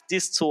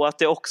faktiskt så att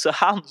det också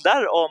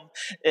handlar om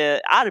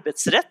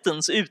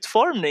arbetsrättens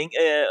utformning.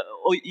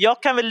 Och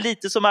jag kan väl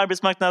lite som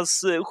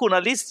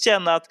arbetsmarknadsjournalist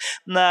känna att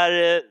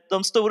när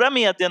de stora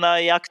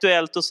medierna är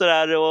Aktuellt och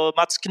sådär och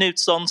Mats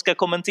Knutsson ska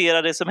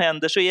kommentera det som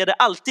händer, så är det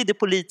alltid det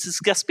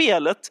politiska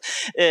spelet.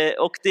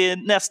 Och det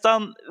är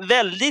nästan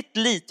väldigt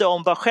lite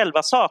om vad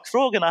själva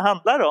sakfrågorna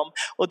handlar om.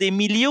 Och det är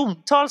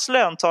miljontals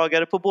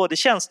löntagare på både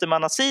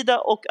tjänstemannasida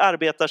och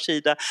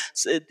arbetarsida.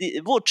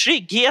 Vår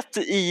trygghet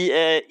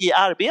i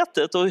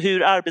arbetet och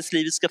hur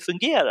arbetslivet ska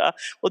fungera.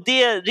 Och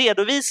det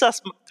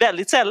redovisas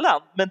väldigt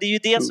sällan, men det är ju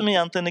det som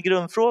egentligen är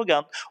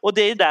grundfrågan. Och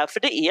det är därför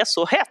det är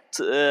så hett.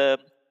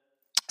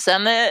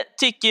 Sen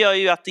tycker jag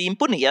ju att det är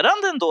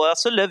imponerande ändå.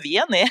 Alltså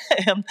Löfven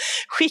är en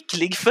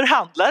skicklig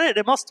förhandlare,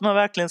 det måste man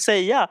verkligen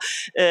säga.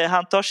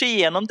 Han tar sig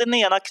igenom den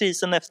ena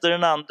krisen efter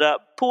den andra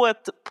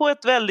på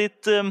ett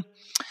väldigt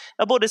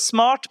både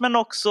smart men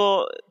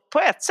också på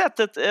ett sätt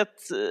ett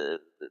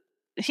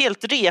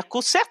helt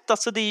reko sätt.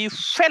 Alltså det är ju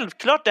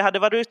självklart, det hade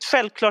varit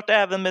självklart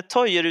även med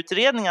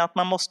Toijerutredningen att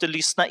man måste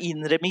lyssna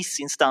in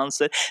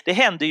remissinstanser. Det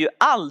händer ju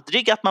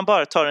aldrig att man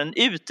bara tar en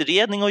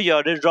utredning och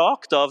gör det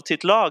rakt av till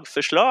ett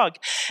lagförslag.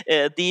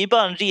 Det är ju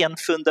bara en ren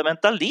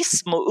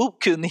fundamentalism och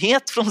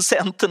okunnighet från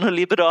Centern och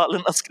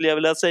Liberalerna, skulle jag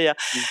vilja säga.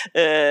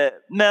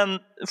 Men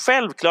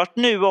självklart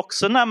nu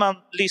också när man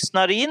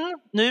lyssnar in,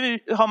 nu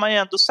har man ju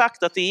ändå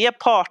sagt att det är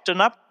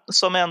parterna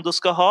som ändå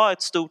ska ha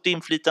ett stort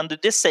inflytande.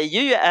 Det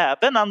säger ju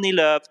även Annie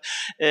Lööf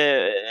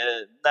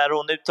när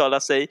hon uttalar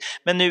sig.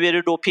 Men nu är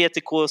det då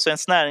PTK och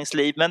Svenskt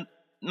Näringsliv. Men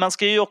man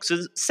ska ju också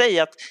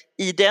säga att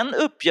i den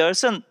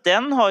uppgörelsen,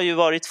 den har ju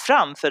varit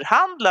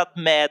framförhandlad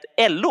med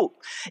LO.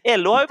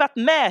 LO har ju varit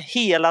med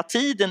hela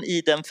tiden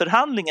i den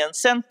förhandlingen.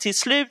 Sen till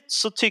slut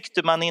så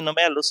tyckte man inom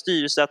LOs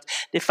styrelse att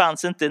det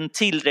fanns inte en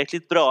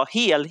tillräckligt bra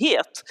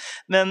helhet.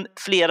 Men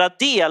flera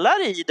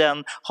delar i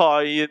den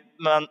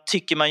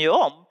tycker man ju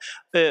om.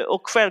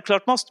 Och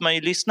självklart måste man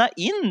ju lyssna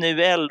in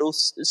nu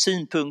LOs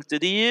synpunkter.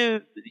 Det är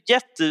ju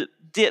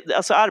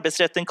alltså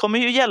arbetsrätten kommer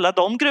ju gälla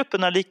de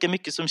grupperna lika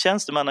mycket som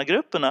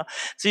tjänstemannagrupperna.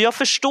 Så jag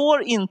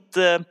förstår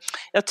inte,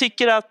 jag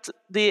tycker att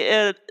det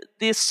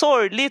är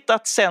sorgligt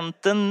att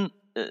Centern,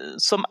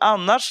 som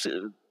annars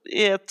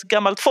är ett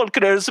gammalt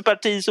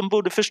folkrörelseparti som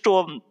borde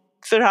förstå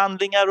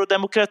förhandlingar och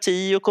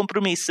demokrati och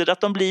kompromisser,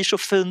 att de blir så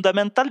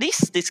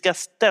fundamentalistiska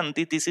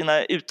ständigt i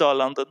sina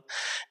uttalanden.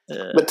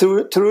 Men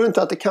tror du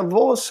inte att det kan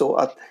vara så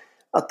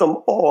att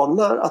de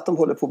anar att de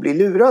håller på att bli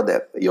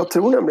lurade? Jag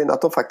tror nämligen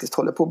att de faktiskt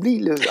håller på att bli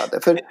lurade.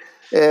 För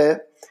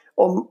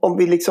om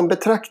vi liksom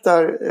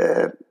betraktar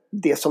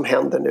det som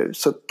händer nu,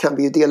 så kan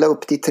vi ju dela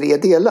upp det i 3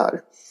 delar.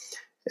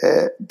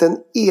 Den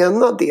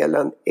ena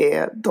delen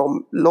är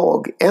de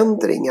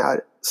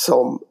lagändringar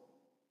som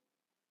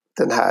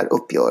den här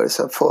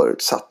uppgörelsen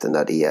förutsatte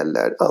när det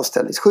gäller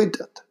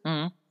anställningsskyddet.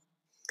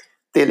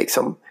 Det är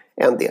liksom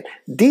en del.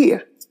 Det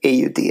är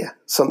ju det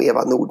som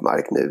Eva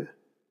Nordmark nu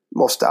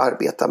måste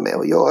arbeta med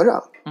att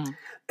göra.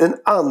 Den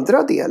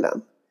andra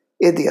delen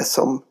är det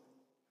som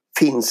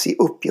finns i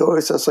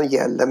uppgörelsen som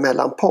gäller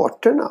mellan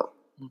parterna.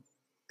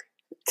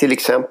 Till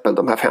exempel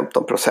de här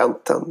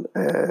 15%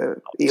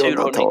 i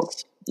undantag.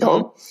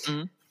 Ja.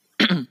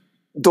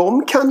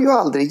 De kan ju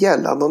aldrig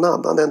gälla någon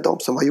annan än de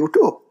som har gjort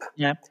upp.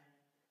 Yeah.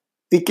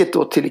 Vilket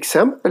då till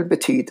exempel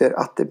betyder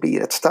att det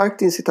blir ett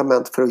starkt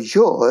incitament för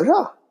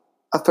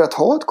att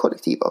ha ett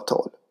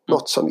kollektivavtal.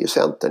 Något som ju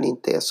Centern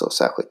inte är så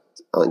särskilt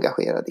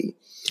engagerad i.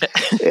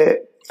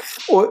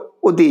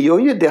 Och det gör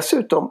ju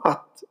dessutom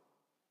att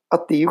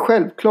det är ju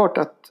självklart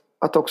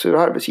att också ur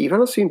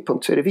arbetsgivarnas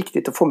synpunkt så är det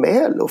viktigt att få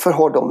med LO. För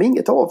har de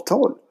inget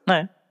avtal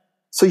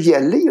så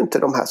gäller ju inte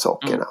de här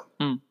sakerna.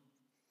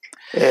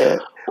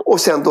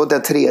 Och sen då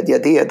den tredje,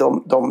 det är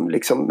de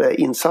liksom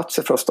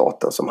insatser från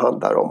staten som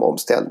handlar om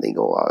omställning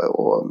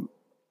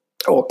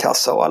och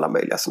kassa och alla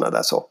möjliga sådana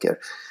där saker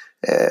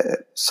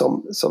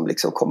som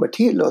liksom kommer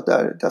till och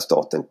där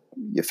staten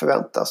ju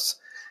förväntas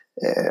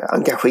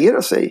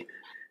engagera sig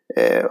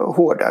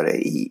hårdare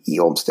i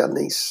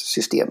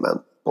omställningssystemen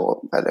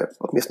eller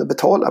åtminstone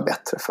betala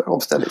bättre för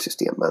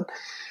omställningssystemen.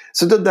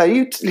 Så det där är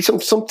ju liksom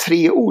som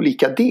tre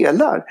olika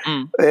delar.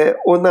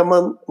 Och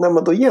när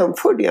man då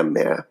jämför det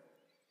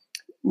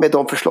med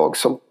de förslag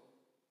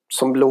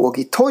som låg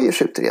i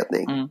Toijers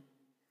utredning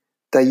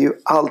där ju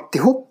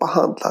alltihopa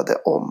handlade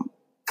om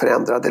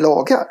förändrade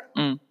lagar.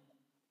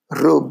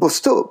 Rubb och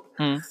stubb.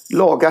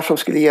 Lagar som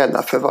skulle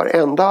gälla för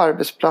varenda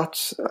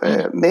arbetsplats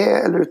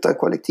med eller utan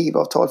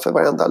kollektivavtal, för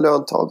varenda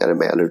löntagare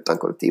med eller utan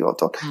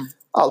kollektivavtal.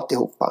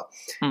 Alltihopa.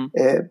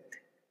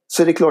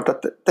 Så det är klart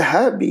att det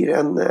här blir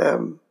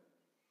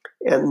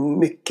en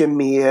mycket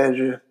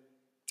mer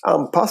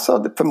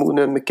anpassad,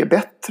 förmodligen mycket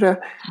bättre.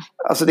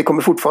 Alltså det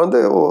kommer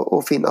fortfarande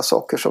att finnas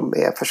saker som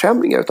är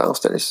försämringar utav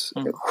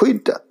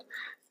anställningsskyddet.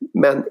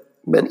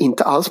 Men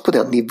inte alls på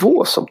den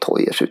nivå som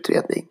Toijers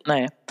utredning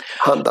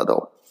handlade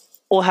om.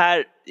 Och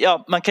här,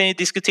 man kan ju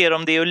diskutera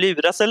om det är att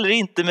luras eller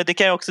inte, men det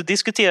kan ju också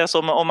diskuteras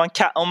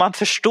om man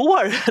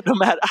förstår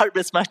de här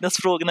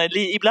arbetsmarknadsfrågorna.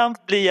 Ibland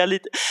blir jag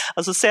lite,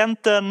 alltså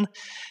Centern,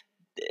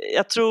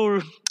 jag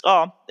tror,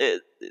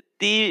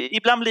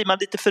 ibland blir man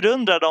lite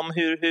förundrad om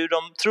hur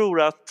de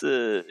tror att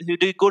hur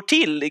det går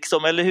till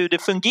liksom, eller hur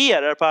det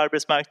fungerar på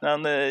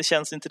arbetsmarknaden. Det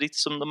känns inte riktigt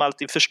som de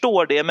alltid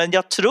förstår det, men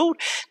jag tror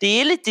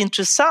det är lite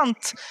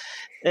intressant.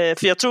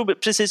 För jag tror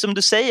precis som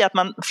du säger att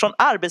man från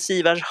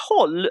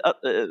arbetsgivarhåll,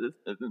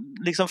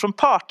 liksom från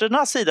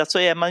parternas sida, så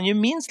är man ju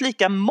minst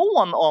lika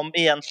mån om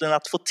egentligen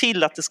att få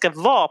till att det ska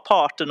vara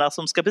parterna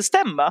som ska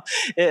bestämma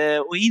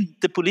och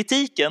inte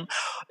politiken.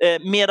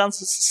 Medan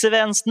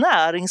Svenskt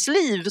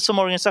Näringsliv som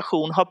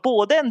organisation har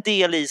både en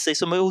del i sig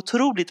som är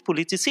otroligt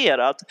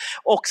politiserad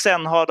och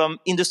sen har de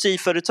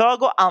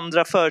industriföretag och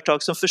andra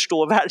företag som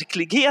förstår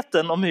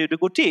verkligheten om hur det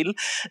går till,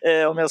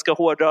 om jag ska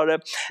hårdra det.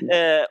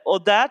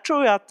 Och där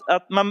tror jag att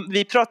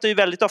vi pratar ju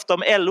väldigt ofta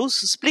om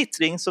LOs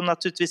splittring som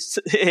naturligtvis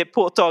är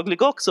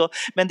påtaglig också,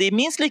 men det är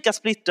minst lika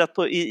splittrat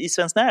i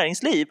Svenskt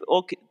Näringsliv,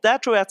 och där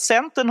tror jag att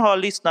Centern har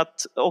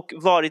lyssnat och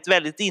varit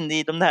väldigt inne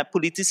i de här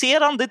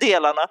politiserande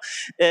delarna,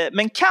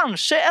 men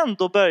kanske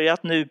ändå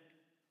börjat nu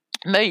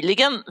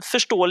möjligen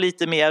förstå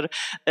lite mer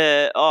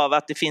av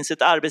att det finns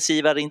ett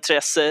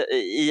arbetsgivarintresse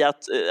i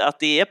att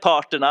det är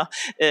parterna,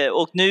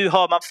 och nu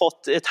har man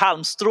fått ett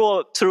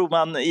halmstrå, tror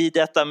man, i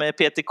detta med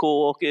PTK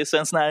och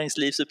Svenskt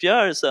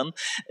Näringslivsuppgörelsen,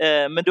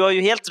 men du har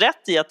ju helt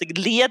rätt i att det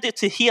leder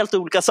till helt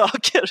olika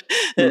saker.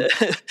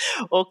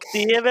 Och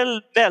det är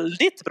väl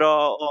väldigt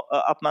bra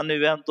att man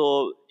nu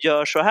ändå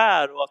gör så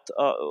här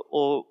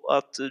och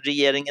att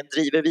regeringen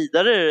driver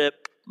vidare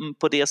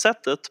på det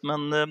sättet,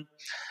 men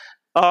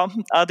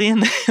det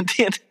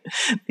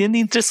är en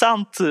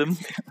intressant...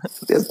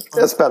 Det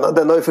är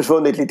spännande. Den har ju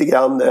försvunnit lite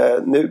grann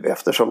nu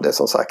eftersom det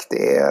som sagt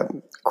är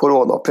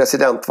corona och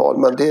presidentval.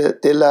 Men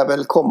det lär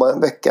väl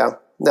komma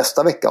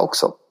nästa vecka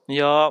också.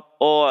 Ja,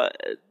 och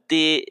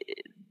det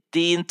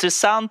är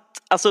intressant.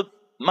 Alltså,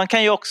 man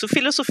kan ju också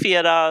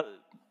filosofera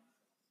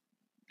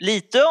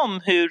lite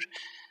om hur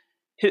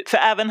för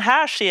även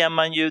här ser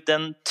man ju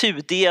den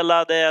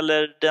tudelade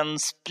eller den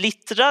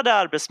splittrade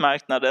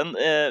arbetsmarknaden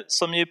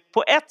som ju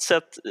på ett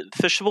sätt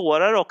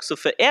försvårar också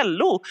för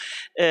LO,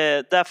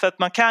 därför att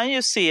man kan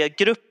ju se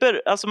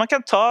grupper, alltså man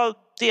kan ta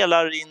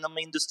delar inom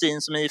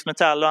industrin som IF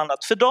Metall och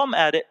annat, för dem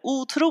är det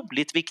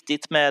otroligt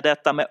viktigt med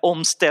detta med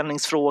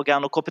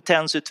omställningsfrågan och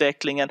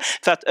kompetensutvecklingen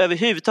för att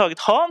överhuvudtaget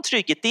ha en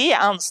trygghet. Det är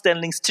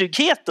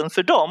anställningstryggheten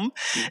för dem,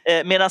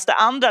 medan det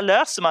andra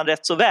löser man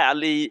rätt så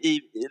väl i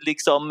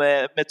liksom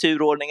med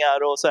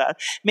turordningar och så här.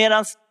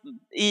 Medan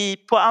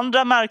på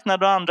andra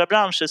marknader och andra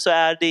branscher så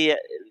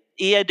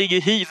är det ju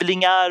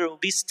hyvlingar och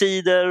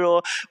visstider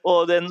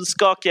och den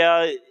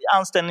skakiga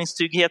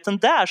anställningstryggheten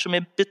där som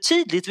är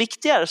betydligt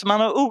viktigare. Så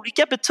man har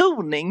olika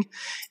betoning.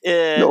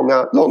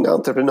 Långa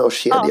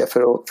entreprenörskedjor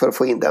för att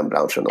få in den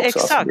branschen också.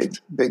 Exakt.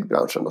 Alltså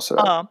byggbranschen och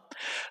sådär. Ja.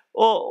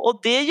 Och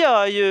det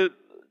gör ju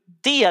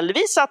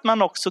delvis att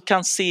man också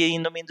kan se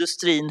inom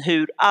industrin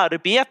hur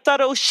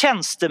arbetare och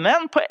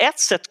tjänstemän på ett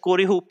sätt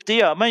går ihop. Det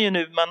gör man ju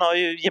nu, man har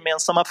ju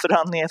gemensamma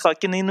förhandlingar i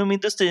facken inom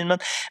industrin,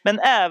 men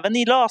även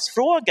i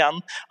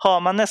LAS-frågan har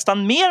man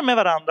nästan mer med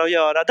varandra att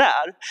göra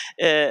där.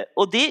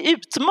 Och det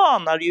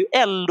utmanar ju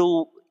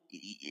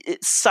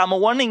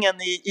LO-samordningen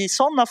i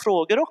sådana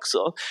frågor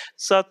också.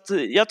 Så att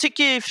jag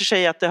tycker i och för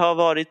sig att det har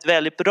varit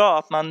väldigt bra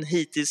att man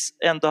hittills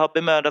ändå har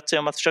bemödat sig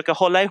om att försöka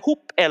hålla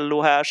ihop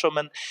LO här som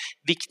en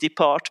viktig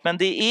part. Men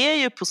det är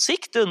ju på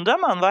sikt, undrar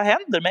man, vad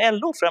händer med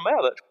LO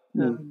framöver?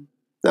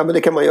 Ja, men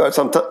det kan man göra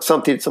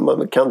samtidigt som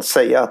man kan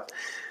säga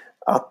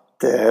att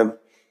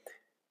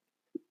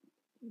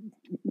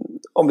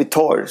om vi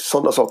tar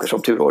sådana saker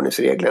som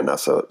turordningsreglerna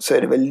så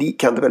är det väl,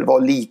 kan det väl vara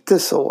lite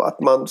så att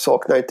man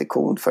saknar inte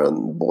kon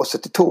förrän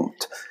båset är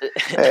tomt.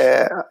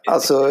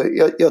 Alltså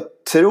jag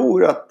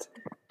tror att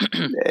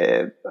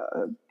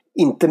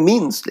inte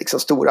minst liksom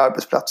stora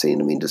arbetsplatser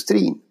inom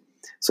industrin,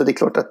 så det är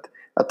klart att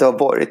det har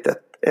varit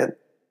ett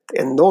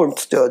enormt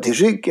stöd i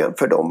ryggen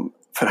för de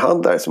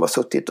förhandlare som har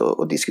suttit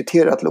och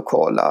diskuterat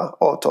lokala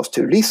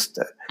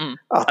avtalsturlistor.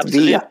 Att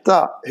absolut.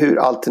 Veta hur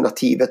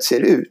alternativet ser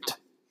ut.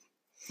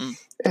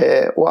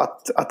 Och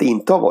att det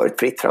inte har varit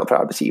fritt framför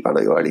arbetsgivarna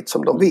att göra lite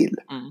som de vill.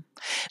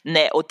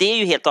 Nej, och det är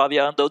ju helt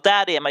avgörande, och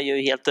där är man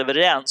ju helt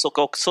överens, och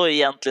också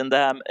egentligen det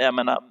här, jag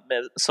menar,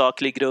 med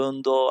saklig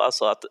grund, och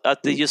alltså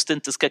att det just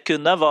inte ska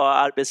kunna vara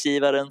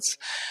arbetsgivarens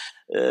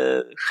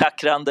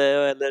schackrande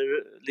eller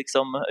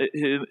liksom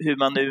hur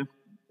man nu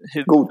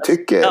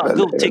godtycke. Ja,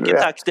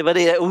 godtycke, tack, det var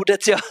det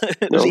ordet jag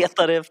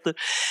letade efter.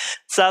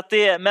 Så att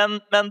det,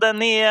 men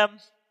den är,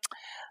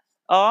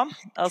 ja,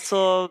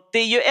 alltså det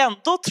är ju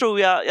ändå, tror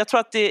jag tror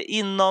att det är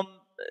inom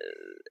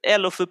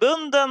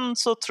LO-förbunden,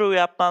 så tror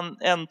jag att man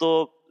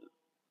ändå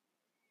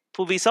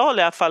på vissa håll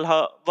i alla fall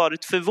har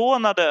varit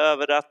förvånade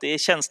över att det är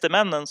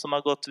tjänstemännen som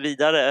har gått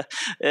vidare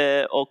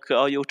och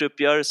har gjort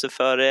uppgörelser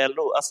för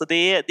LO. Alltså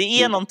det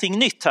är någonting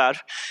nytt här.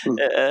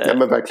 Ja,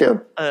 men verkligen.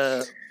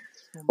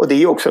 Och det är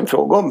ju också en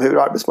fråga om hur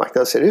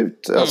arbetsmarknaden ser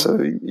ut. Alltså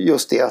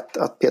just det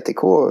att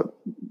PTK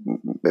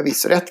med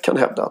viss rätt kan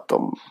hävda att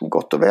de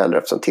gott och väl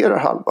representerar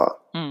halva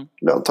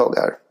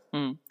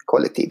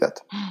löntagarkollektivet.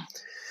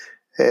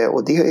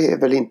 Och det är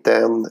väl inte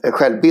en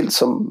självbild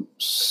som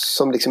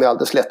liksom är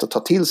alldeles lätt att ta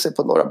till sig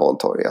på Norra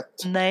Bantorget.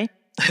 Nej.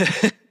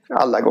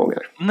 Alla gånger.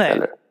 Nej.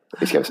 Eller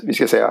vi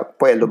ska säga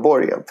på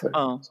LO-borgen.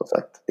 Som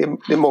sagt,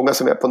 det är många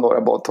som är på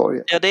Norra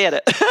Bantorget. Ja, det är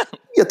det.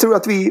 Jag tror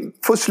att vi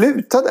får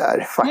sluta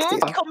där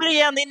faktiskt. Vi kommer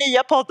igen i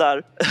nya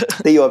poddar.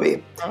 Det gör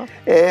vi.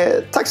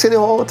 Tack ska ni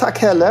ha, och tack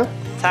Helle.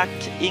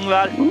 Tack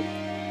Ingvar.